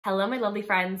Hello, my lovely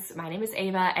friends. My name is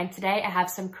Ava, and today I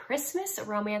have some Christmas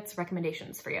romance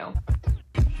recommendations for you.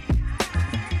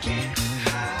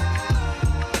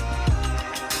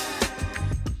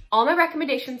 All my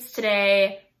recommendations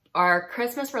today are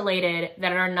Christmas related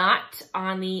that are not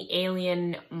on the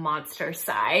alien monster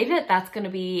side. That's going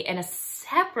to be in a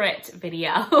separate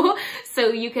video, so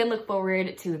you can look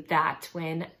forward to that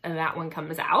when that one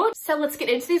comes out. So let's get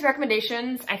into these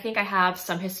recommendations. I think I have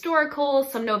some historical,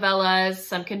 some novellas,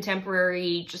 some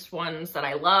contemporary, just ones that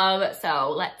I love.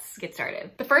 So let's get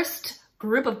started. The first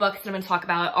group of books that I'm going to talk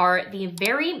about are the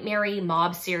Very Merry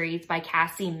Mob series by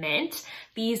Cassie Mint.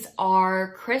 These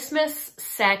are Christmas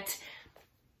set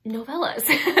novellas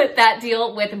that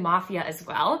deal with mafia as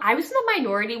well. I was in the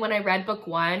minority when I read book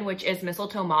one, which is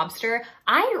Mistletoe Mobster.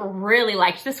 I really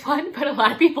liked this one, but a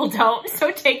lot of people don't, so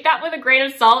take that with a grain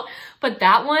of salt. But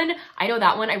that one, I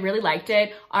really liked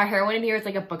it. Our heroine in here is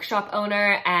like a bookshop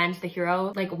owner, and the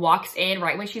hero like walks in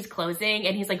right when she's closing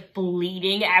and he's like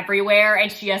bleeding everywhere,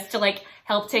 and she has to like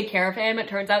help take care of him. It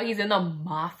turns out he's in the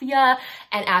mafia,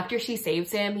 and after she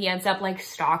saves him, he ends up like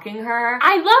stalking her.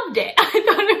 I loved it. I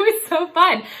thought it was so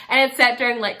fun. And it's set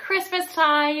during like Christmas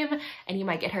time, and you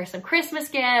might get her some Christmas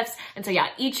gifts. And so yeah,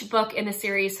 each book in the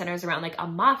series centers around like a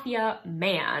mafia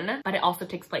man, but it also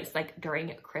takes place like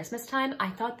during Christmas time. I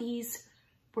thought these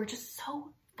were just so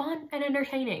fun and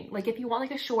entertaining. Like if you want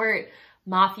like a short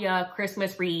mafia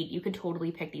Christmas read, you can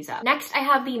totally pick these up. Next, I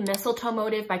have the Mistletoe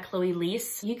Motive by Chloe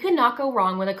Leese. You could not go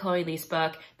wrong with a Chloe Leese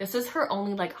book. This is her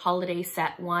only like holiday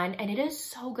set one, and it is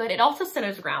so good. It also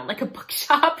centers around like a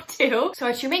bookshop too. So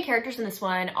our two main characters in this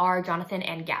one are Jonathan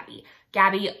and Gabby.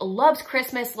 Gabby loves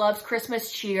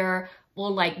Christmas cheer,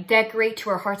 will like decorate to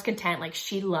her heart's content, like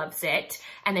she loves it.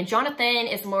 And then Jonathan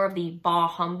is more of the bah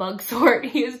humbug sort.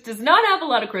 He does not have a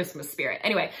lot of Christmas spirit.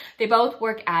 Anyway, they both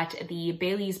work at the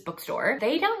Bailey's bookstore.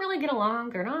 They don't really get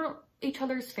along. They're not each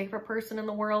other's favorite person in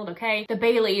the world, okay? The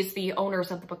Baileys, the owners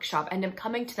of the bookshop, end up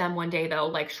coming to them one day though,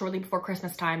 like shortly before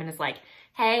Christmas time, and is like,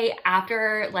 hey,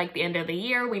 after like the end of the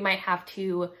year, we might have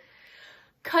to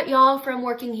cut y'all from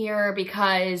working here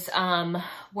because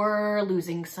we're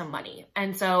losing some money.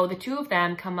 And so the two of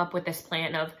them come up with this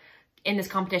plan of, in this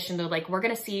competition, they're like, we're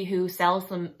gonna see who sells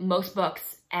the most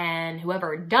books, and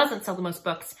whoever doesn't sell the most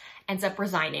books ends up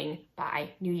resigning by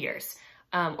New Year's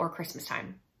or Christmas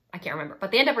time. I can't remember,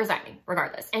 but they end up resigning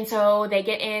regardless. And so they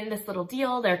get in this little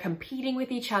deal. They're competing with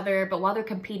each other, but while they're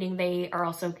competing, they are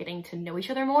also getting to know each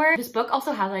other more. This book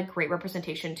also has like great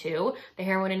representation too. The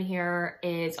heroine in here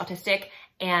is autistic,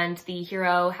 and the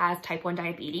hero has type 1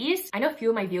 diabetes. I know a few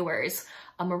of my viewers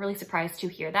were really surprised to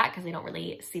hear that, because they don't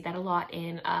really see that a lot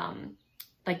in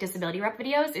like disability rep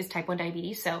videos, is type 1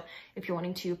 diabetes. So if you're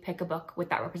wanting to pick a book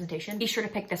with that representation, be sure to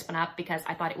pick this one up, because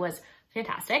I thought it was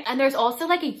fantastic. And there's also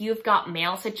like a you've got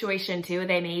mail situation too.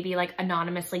 They may be like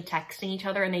anonymously texting each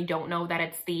other and they don't know that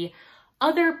it's the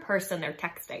other person they're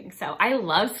texting. So I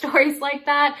love stories like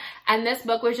that. And this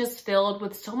book was just filled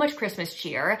with so much Christmas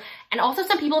cheer. And also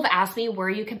some people have asked me where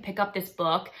you can pick up this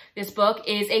book. This book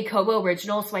is a Kobo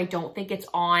original, so I don't think it's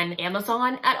on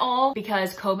Amazon at all,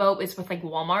 because Kobo is with like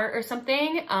Walmart or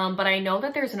something. But I know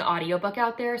that there's an audiobook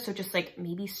out there, so just like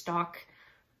maybe stalk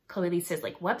Chloe Leese's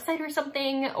like website or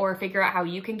something, or figure out how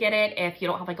you can get it if you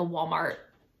don't have like a Walmart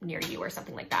near you or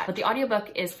something like that. But the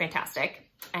audiobook is fantastic,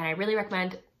 and I really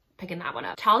recommend picking that one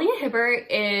up. Talia Hibbert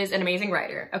is an amazing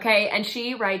writer, okay? And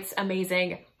she writes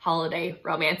amazing holiday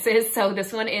romances. So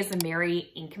this one is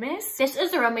Merry Inkmas. This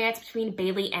is a romance between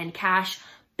Bailey and Cash.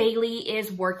 Bailey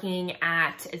is working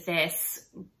at this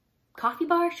coffee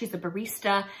bar. She's a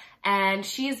barista, and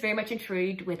she is very much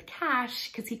intrigued with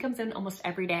Cash because he comes in almost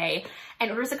every day and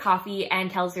orders a coffee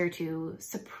and tells her to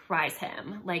surprise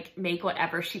him, like make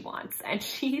whatever she wants. And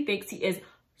she thinks he is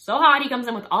so hot. He comes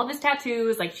in with all of his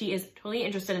tattoos, like she is totally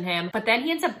interested in him. But then he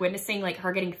ends up witnessing like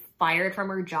her getting fired from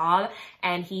her job,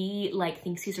 and he like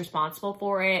thinks he's responsible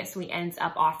for it. So he ends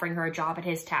up offering her a job at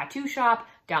his tattoo shop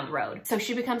down the road. So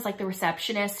she becomes like the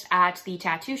receptionist at the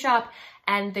tattoo shop,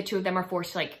 and the two of them are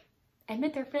forced to like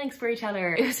admit their feelings for each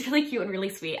other. It was really cute and really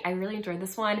sweet. I really enjoyed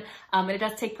this one. And it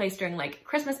does take place during like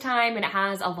Christmas time, and it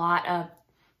has a lot of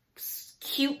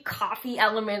cute coffee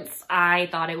elements. I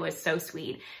thought it was so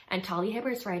sweet. And Talia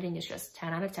Hibbert's writing is just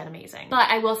 10 out of 10 amazing. But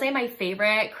I will say my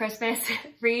favorite Christmas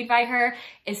read by her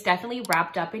is definitely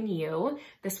Wrapped Up in You.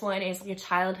 This one is like a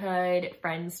childhood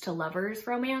friends to lovers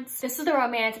romance. This is the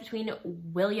romance between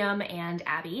William and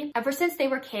Abby. Ever since they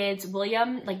were kids,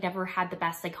 William like never had the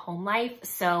best like home life.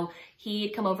 So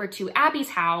he'd come over to Abby's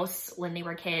house when they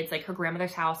were kids, like her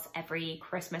grandmother's house, every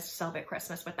Christmas to celebrate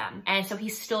Christmas with them. And so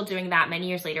he's still doing that many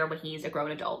years later when he's a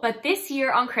grown adult. But this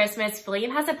year on Christmas,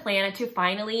 William has a plan to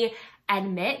finally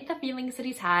admit the feelings that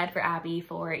he's had for Abby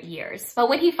for years. But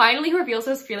when he finally reveals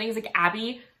those feelings, like,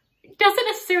 Abby doesn't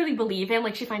necessarily believe him.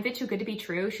 Like, she finds it too good to be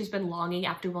true. She's been longing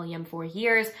after William for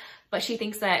years, but she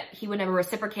thinks that he would never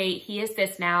reciprocate. He is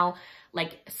this now,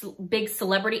 like, big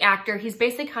celebrity actor. He's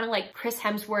basically kind of like Chris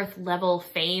Hemsworth level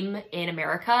fame in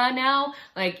America now.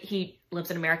 Like, he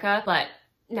lives in America, but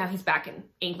now he's back in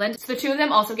England. So the two of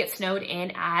them also get snowed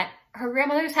in at her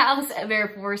grandmother's house, and they're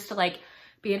forced to, like,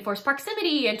 be in forced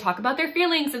proximity and talk about their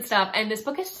feelings and stuff. And this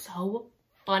book is so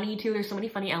funny too. There's so many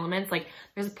funny elements. Like,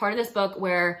 there's a part of this book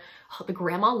where the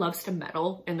grandma loves to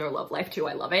meddle in their love life too.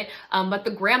 I love it. But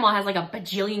the grandma has like a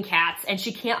bajillion cats and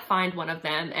she can't find one of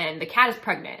them, and the cat is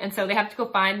pregnant. And so they have to go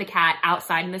find the cat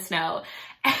outside in the snow,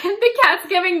 and the cat's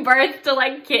giving birth to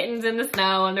like kittens in the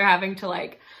snow, and they're having to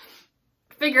like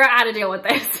figure out how to deal with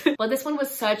this. Well, this one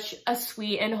was such a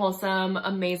sweet and wholesome,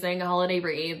 amazing holiday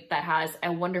read that has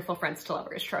a wonderful friends to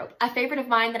lovers trope. A favorite of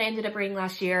mine that I ended up reading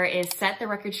last year is Set the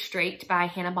Record Straight by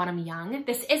Hannah Bonham Young.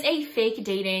 This is a fake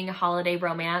dating holiday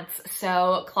romance.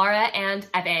 So Clara and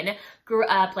Evan grew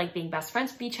up like being best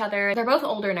friends with each other. They're both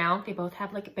older now. They both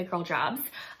have like big girl jobs.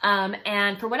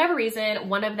 And for whatever reason,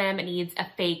 one of them needs a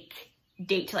fake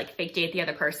date to like fake date the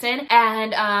other person,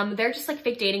 and they're just like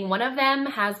fake dating. One of them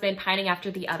has been pining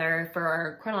after the other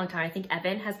for quite a long time. I think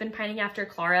Evan has been pining after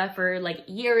Clara for like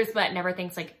years, but never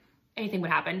thinks like anything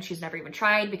would happen. She's never even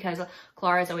tried because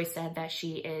Clara's always said that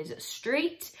she is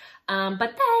straight. But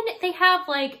then they have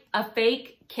like a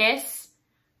fake kiss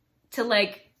to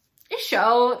like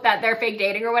show that they're fake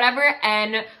dating or whatever,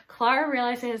 and Clara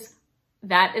realizes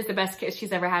that is the best kiss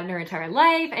she's ever had in her entire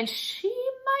life, and she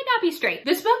might not be straight.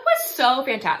 This book was so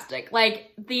fantastic.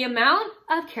 Like, the amount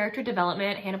of character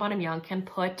development Hannah Bonham Young can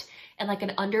put in like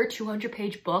an under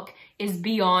 200-page book is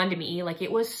beyond me. Like,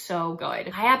 it was so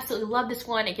good. I absolutely love this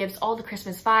one. It gives all the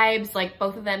Christmas vibes. Like,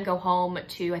 both of them go home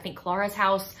to, I think, Clara's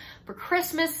house for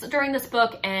Christmas during this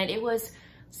book, and it was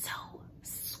so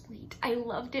sweet. I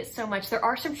loved it so much. There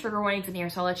are some trigger warnings in here,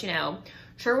 so I'll let you know.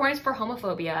 Trigger warnings for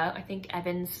homophobia. I think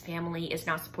Evan's family is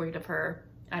not supportive of her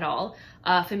at all.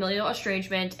 Familial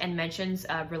estrangement, and mentions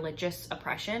of religious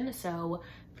oppression. So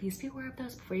please be aware of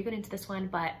those before you get into this one,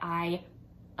 but I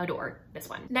adore this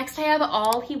one. Next, I have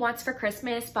All He Wants for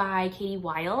Christmas by Katie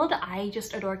Wilde. I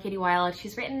just adore Katie Wilde.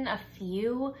 She's written a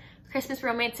few Christmas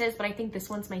romances, but I think this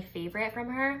one's my favorite from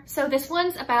her. So this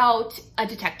one's about a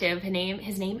detective.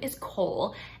 His name is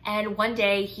Cole, and one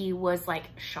day he was like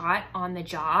shot on the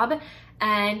job,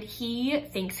 and he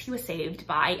thinks he was saved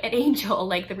by an angel.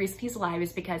 Like, the reason he's alive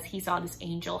is because he saw this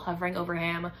angel hovering over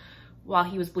him while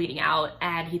he was bleeding out,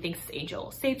 and he thinks this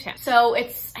angel saved him. So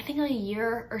it's, I think, like a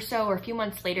year or so or a few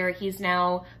months later, he's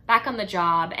now back on the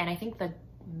job, and I think the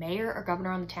mayor or governor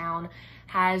on the town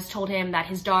has told him that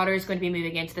his daughter is going to be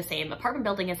moving into the same apartment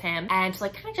building as him, and to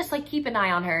like kind of just like keep an eye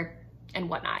on her and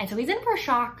whatnot. And so he's in for a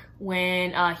shock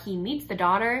when he meets the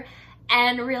daughter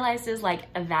and realizes like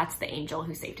that's the angel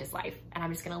who saved his life. And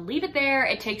I'm just gonna leave it there.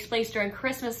 It takes place during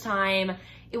Christmas time.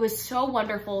 It was so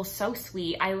wonderful, so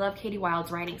sweet. I love Katie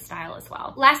Wilde's writing style as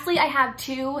well. Lastly, I have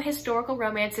two historical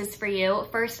romances for you.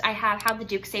 First, I have How the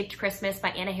Duke Saved Christmas by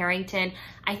Anna Harrington.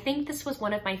 I think this was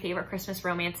one of my favorite Christmas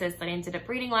romances that I ended up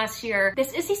reading last year.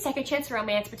 This is the second chance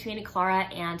romance between Clara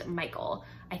and Michael.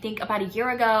 I think about a year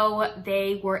ago,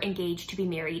 they were engaged to be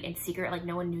married in secret. Like,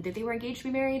 no one knew that they were engaged to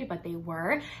be married, but they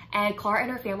were. And Clara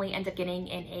and her family end up getting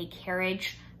in a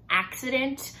carriage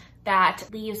accident that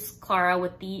leaves Clara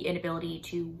with the inability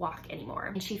to walk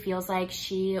anymore. And she feels like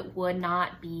she would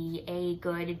not be a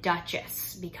good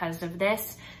duchess because of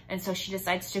this. And so she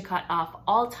decides to cut off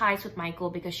all ties with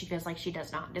Michael because she feels like she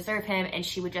does not deserve him and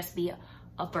she would just be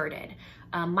a burden.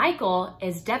 Michael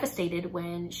is devastated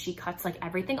when she cuts like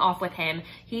everything off with him.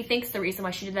 He thinks the reason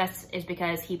why she did this is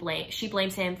because she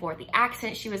blames him for the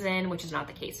accident she was in, which is not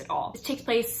the case at all. This takes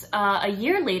place a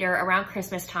year later around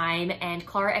Christmas time, and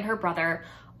Clara and her brother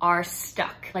are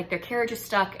stuck. Like, their carriage is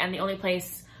stuck, and the only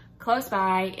place close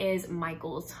by is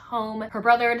Michael's home. Her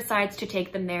brother decides to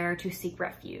take them there to seek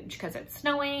refuge because it's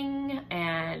snowing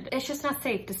and it's just not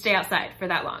safe to stay outside for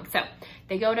that long. So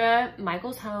they go to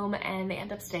Michael's home and they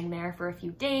end up staying there for a few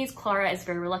days. Clara is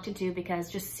very reluctant to because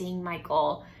just seeing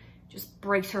Michael just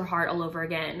breaks her heart all over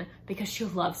again because she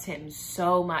loves him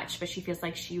so much, but she feels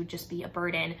like she would just be a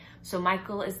burden. So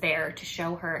Michael is there to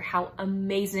show her how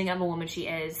amazing of a woman she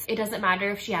is. It doesn't matter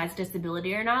if she has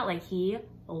disability or not, like, he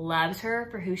loves her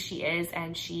for who she is,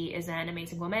 and she is an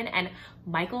amazing woman, and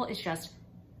Michael is just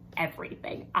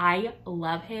everything. I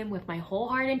love him with my whole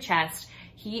heart and chest.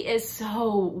 He is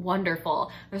so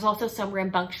wonderful. There's also some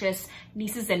rambunctious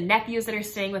nieces and nephews that are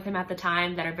staying with him at the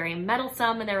time that are very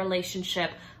meddlesome in their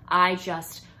relationship. I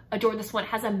just adore this one. It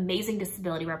has amazing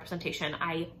disability representation.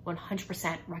 I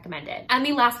 100% recommend it. And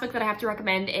the last book that I have to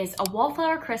recommend is A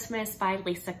Wallflower Christmas by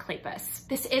Lisa Kleypas.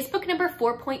 This is book number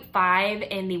 4.5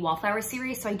 in the Wallflower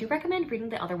series, so I do recommend reading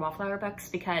the other Wallflower books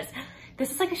because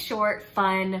this is like a short,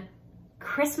 fun,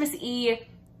 Christmas-y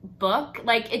book.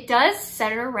 Like, it does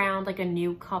center around like a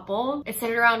new couple. It's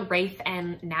centered around Rafe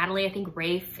and Natalie. I think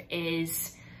Rafe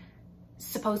is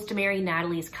supposed to marry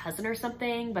Natalie's cousin or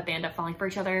something, but they end up falling for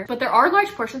each other. But there are large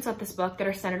portions of this book that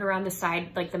are centered around the side,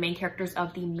 like the main characters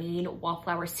of the main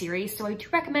Wallflower series. So I do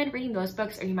recommend reading those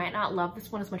books, or you might not love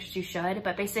this one as much as you should,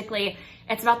 but basically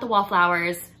it's about the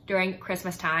Wallflowers during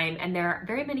Christmas time, and there are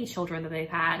very many children that they've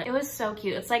had. It was so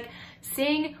cute. It's like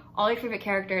seeing all your favorite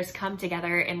characters come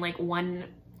together in like one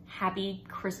happy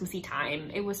Christmassy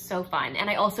time. It was so fun. And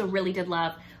I also really did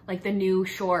love like the new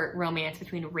short romance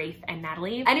between Rafe and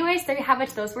Natalie. Anyways, there you have it.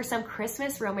 Those were some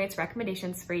Christmas romance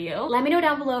recommendations for you. Let me know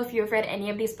down below if you have read any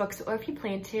of these books or if you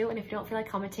plan to. And if you don't feel like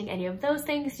commenting any of those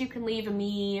things, you can leave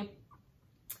me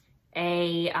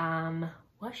a,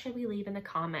 what should we leave in the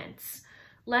comments?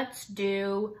 Let's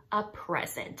do a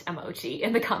present emoji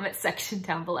in the comments section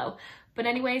down below. But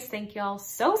anyways, thank y'all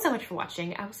so much for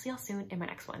watching. I will see y'all soon in my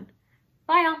next one.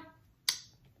 Bye y'all.